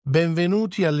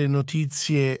Benvenuti alle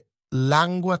notizie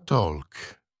Lingua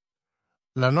Talk.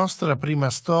 La nostra prima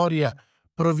storia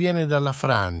proviene dalla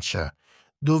Francia,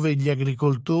 dove gli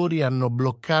agricoltori hanno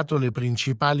bloccato le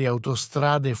principali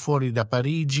autostrade fuori da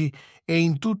Parigi e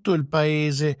in tutto il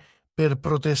paese per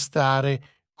protestare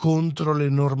contro le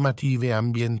normative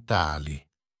ambientali.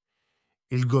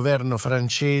 Il governo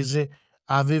francese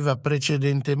aveva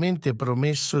precedentemente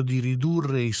promesso di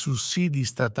ridurre i sussidi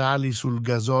statali sul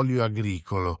gasolio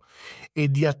agricolo e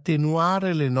di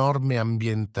attenuare le norme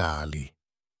ambientali.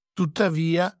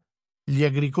 Tuttavia, gli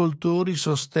agricoltori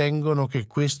sostengono che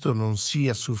questo non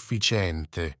sia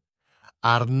sufficiente.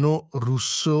 Arnaud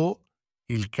Rousseau,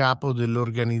 il capo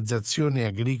dell'organizzazione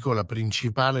agricola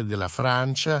principale della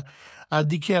Francia, ha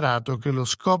dichiarato che lo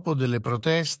scopo delle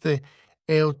proteste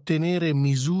è ottenere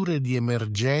misure di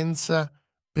emergenza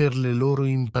per le loro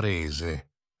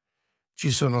imprese.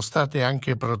 Ci sono state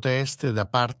anche proteste da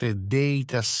parte dei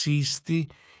tassisti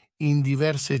in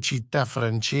diverse città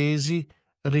francesi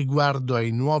riguardo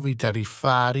ai nuovi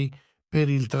tariffari per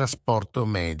il trasporto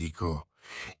medico.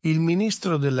 Il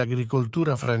ministro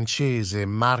dell'Agricoltura francese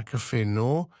Marc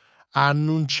Fesneau ha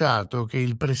annunciato che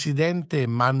il presidente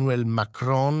Emmanuel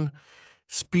Macron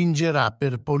spingerà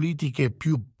per politiche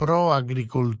più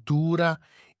pro-agricoltura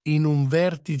in un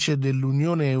vertice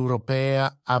dell'Unione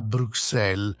Europea a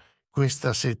Bruxelles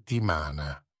questa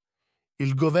settimana.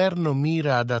 Il governo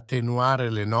mira ad attenuare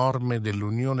le norme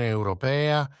dell'Unione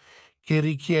Europea che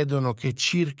richiedono che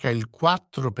circa il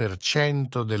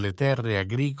 4% delle terre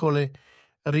agricole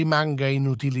rimanga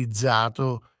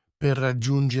inutilizzato per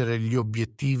raggiungere gli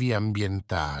obiettivi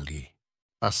ambientali.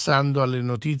 Passando alle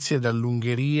notizie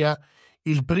dall'Ungheria,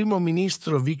 il primo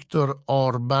ministro Viktor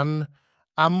Orbán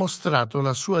ha mostrato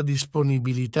la sua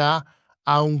disponibilità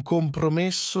a un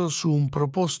compromesso su un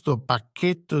proposto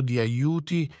pacchetto di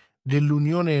aiuti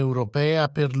dell'Unione Europea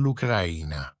per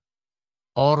l'Ucraina.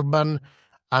 Orbán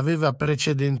aveva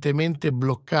precedentemente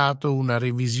bloccato una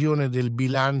revisione del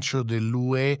bilancio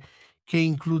dell'UE che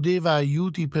includeva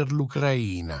aiuti per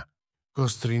l'Ucraina,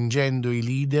 costringendo i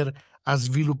leader a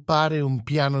sviluppare un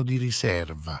piano di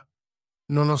riserva.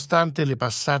 Nonostante le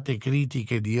passate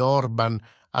critiche di Orbán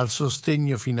al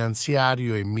sostegno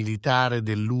finanziario e militare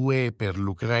dell'UE per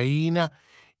l'Ucraina,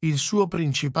 il suo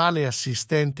principale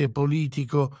assistente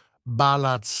politico,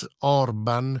 Balázs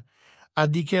Orbán, ha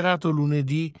dichiarato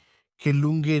lunedì che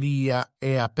l'Ungheria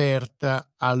è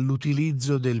aperta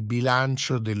all'utilizzo del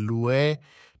bilancio dell'UE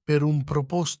per un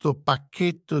proposto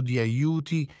pacchetto di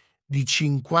aiuti di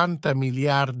 50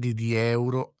 miliardi di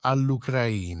euro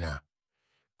all'Ucraina.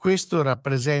 Questo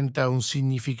rappresenta un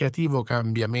significativo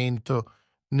cambiamento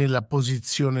nella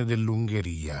posizione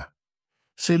dell'Ungheria.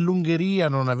 Se l'Ungheria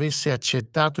non avesse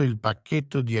accettato il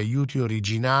pacchetto di aiuti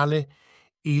originale,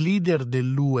 i leader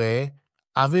dell'UE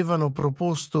avevano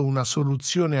proposto una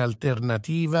soluzione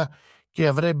alternativa che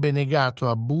avrebbe negato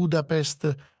a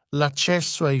Budapest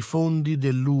l'accesso ai fondi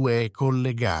dell'UE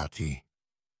collegati.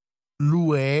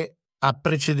 L'UE ha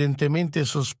precedentemente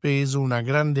sospeso una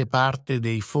grande parte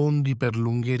dei fondi per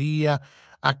l'Ungheria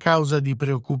a causa di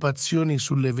preoccupazioni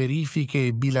sulle verifiche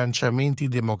e bilanciamenti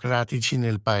democratici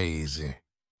nel paese.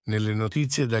 Nelle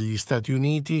notizie dagli Stati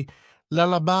Uniti,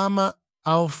 l'Alabama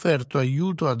ha offerto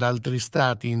aiuto ad altri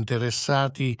stati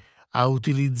interessati a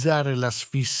utilizzare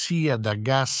l'asfissia da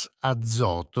gas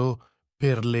azoto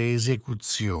per le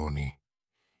esecuzioni.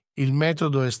 Il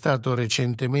metodo è stato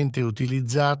recentemente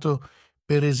utilizzato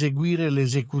per eseguire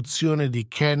l'esecuzione di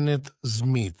Kenneth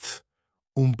Smith,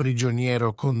 un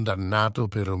prigioniero condannato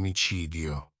per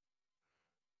omicidio.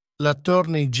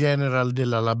 L'Attorney General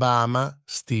dell'Alabama,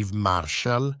 Steve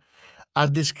Marshall, ha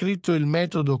descritto il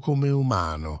metodo come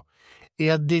umano e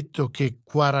ha detto che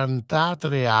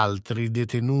 43 altri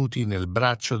detenuti nel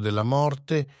braccio della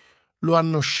morte lo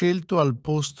hanno scelto al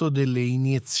posto delle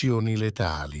iniezioni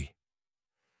letali.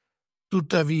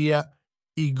 Tuttavia,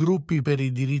 i gruppi per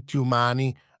i diritti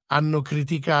umani hanno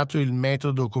criticato il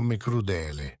metodo come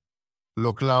crudele.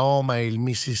 L'Oklahoma e il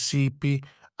Mississippi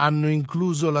hanno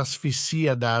incluso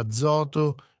l'asfissia da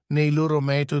azoto nei loro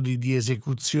metodi di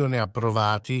esecuzione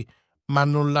approvati, ma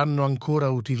non l'hanno ancora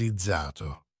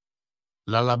utilizzato.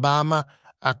 L'Alabama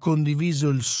ha condiviso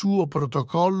il suo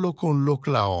protocollo con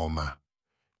l'Oklahoma.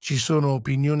 Ci sono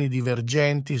opinioni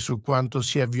divergenti su quanto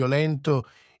sia violento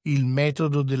il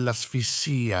metodo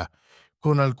dell'asfissia,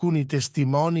 con alcuni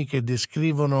testimoni che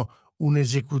descrivono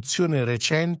un'esecuzione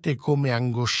recente come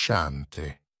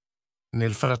angosciante.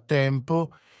 Nel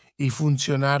frattempo, i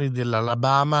funzionari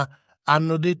dell'Alabama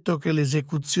hanno detto che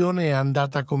l'esecuzione è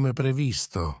andata come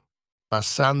previsto.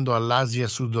 Passando all'Asia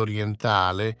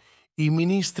sudorientale, i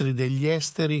ministri degli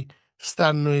esteri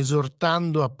stanno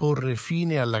esortando a porre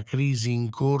fine alla crisi in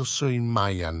corso in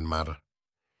Myanmar.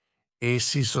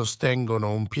 Essi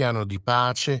sostengono un piano di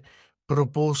pace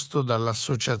proposto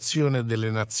dall'Associazione delle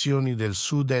Nazioni del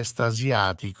Sud-Est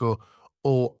Asiatico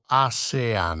o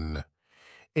ASEAN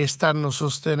e stanno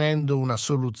sostenendo una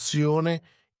soluzione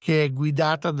che è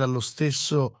guidata dallo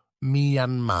stesso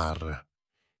Myanmar.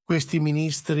 Questi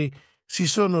ministri si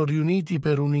sono riuniti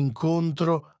per un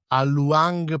incontro a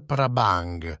Luang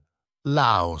Prabang,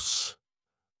 Laos.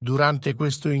 Durante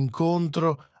questo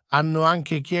incontro hanno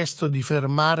anche chiesto di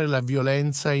fermare la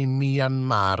violenza in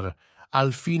Myanmar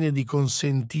al fine di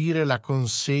consentire la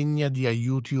consegna di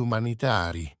aiuti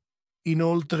umanitari.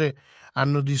 Inoltre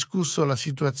hanno discusso la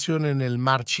situazione nel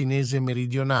Mar Cinese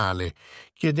meridionale,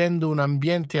 chiedendo un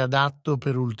ambiente adatto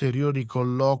per ulteriori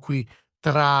colloqui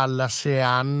tra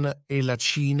l'ASEAN e la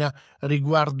Cina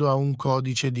riguardo a un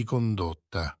codice di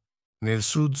condotta. Nel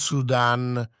Sud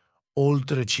Sudan,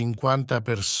 oltre 50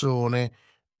 persone,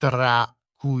 tra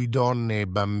cui donne e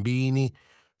bambini,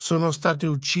 sono state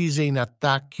uccise in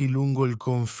attacchi lungo il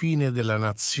confine della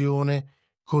nazione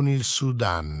con il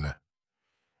Sudan.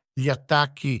 Gli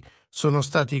attacchi sono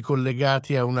stati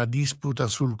collegati a una disputa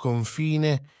sul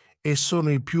confine e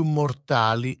sono i più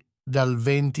mortali dal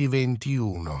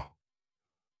 2021.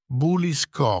 Bulis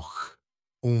Koch,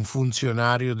 un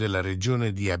funzionario della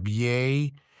regione di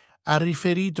Abyei, ha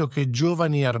riferito che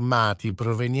giovani armati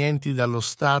provenienti dallo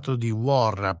stato di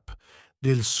Warrap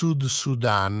del Sud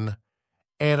Sudan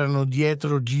erano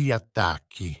dietro gli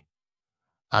attacchi.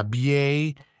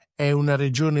 Abyei è una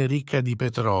regione ricca di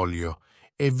petrolio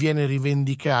e viene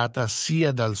rivendicata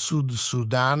sia dal Sud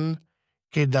Sudan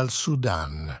che dal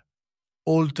Sudan.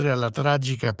 Oltre alla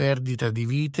tragica perdita di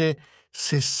vite,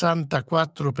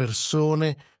 64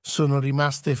 persone sono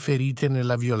rimaste ferite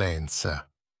nella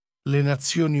violenza. Le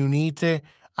Nazioni Unite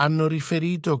hanno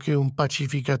riferito che un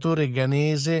pacificatore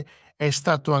ghanese è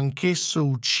stato anch'esso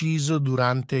ucciso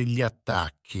durante gli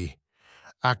attacchi.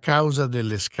 A causa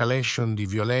dell'escalation di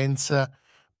violenza,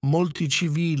 molti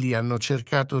civili hanno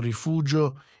cercato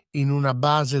rifugio in una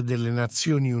base delle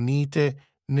Nazioni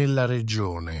Unite nella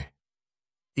regione.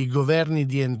 I governi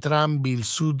di entrambi il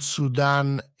Sud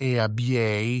Sudan e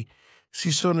Abyei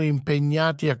si sono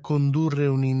impegnati a condurre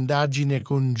un'indagine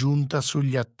congiunta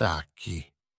sugli attacchi.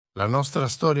 La nostra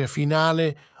storia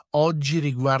finale oggi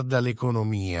riguarda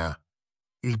l'economia.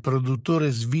 Il produttore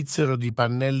svizzero di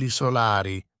pannelli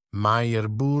solari, Meyer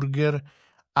Burger,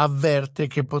 avverte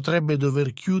che potrebbe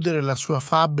dover chiudere la sua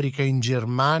fabbrica in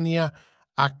Germania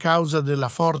a causa della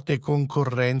forte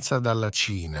concorrenza dalla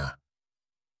Cina.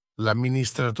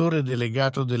 L'amministratore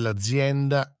delegato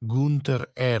dell'azienda,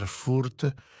 Gunther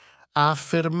Erfurt, ha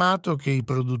affermato che i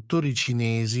produttori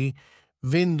cinesi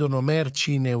vendono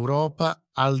merci in Europa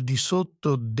al di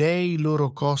sotto dei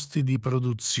loro costi di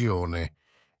produzione,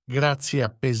 grazie a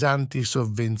pesanti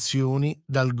sovvenzioni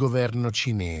dal governo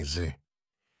cinese.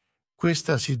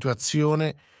 Questa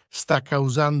situazione sta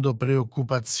causando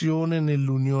preoccupazione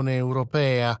nell'Unione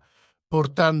Europea,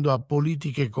 portando a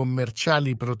politiche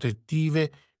commerciali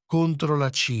protettive contro la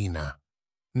Cina.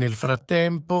 Nel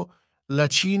frattempo, la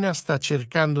Cina sta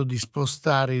cercando di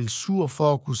spostare il suo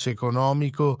focus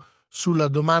economico sulla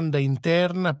domanda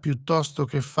interna piuttosto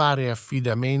che fare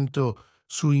affidamento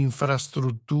su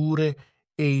infrastrutture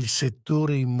e il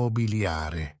settore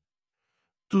immobiliare.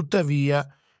 Tuttavia,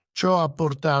 ciò ha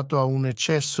portato a un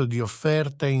eccesso di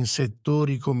offerta in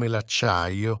settori come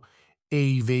l'acciaio e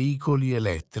i veicoli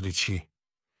elettrici.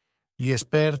 Gli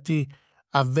esperti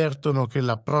avvertono che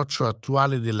l'approccio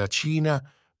attuale della Cina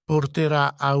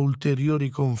porterà a ulteriori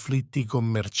conflitti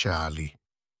commerciali.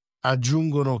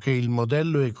 Aggiungono che il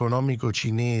modello economico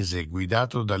cinese,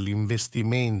 guidato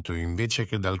dall'investimento invece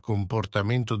che dal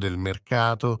comportamento del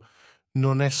mercato,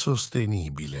 non è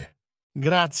sostenibile.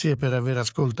 Grazie per aver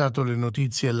ascoltato le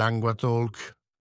notizie Lingua Talk.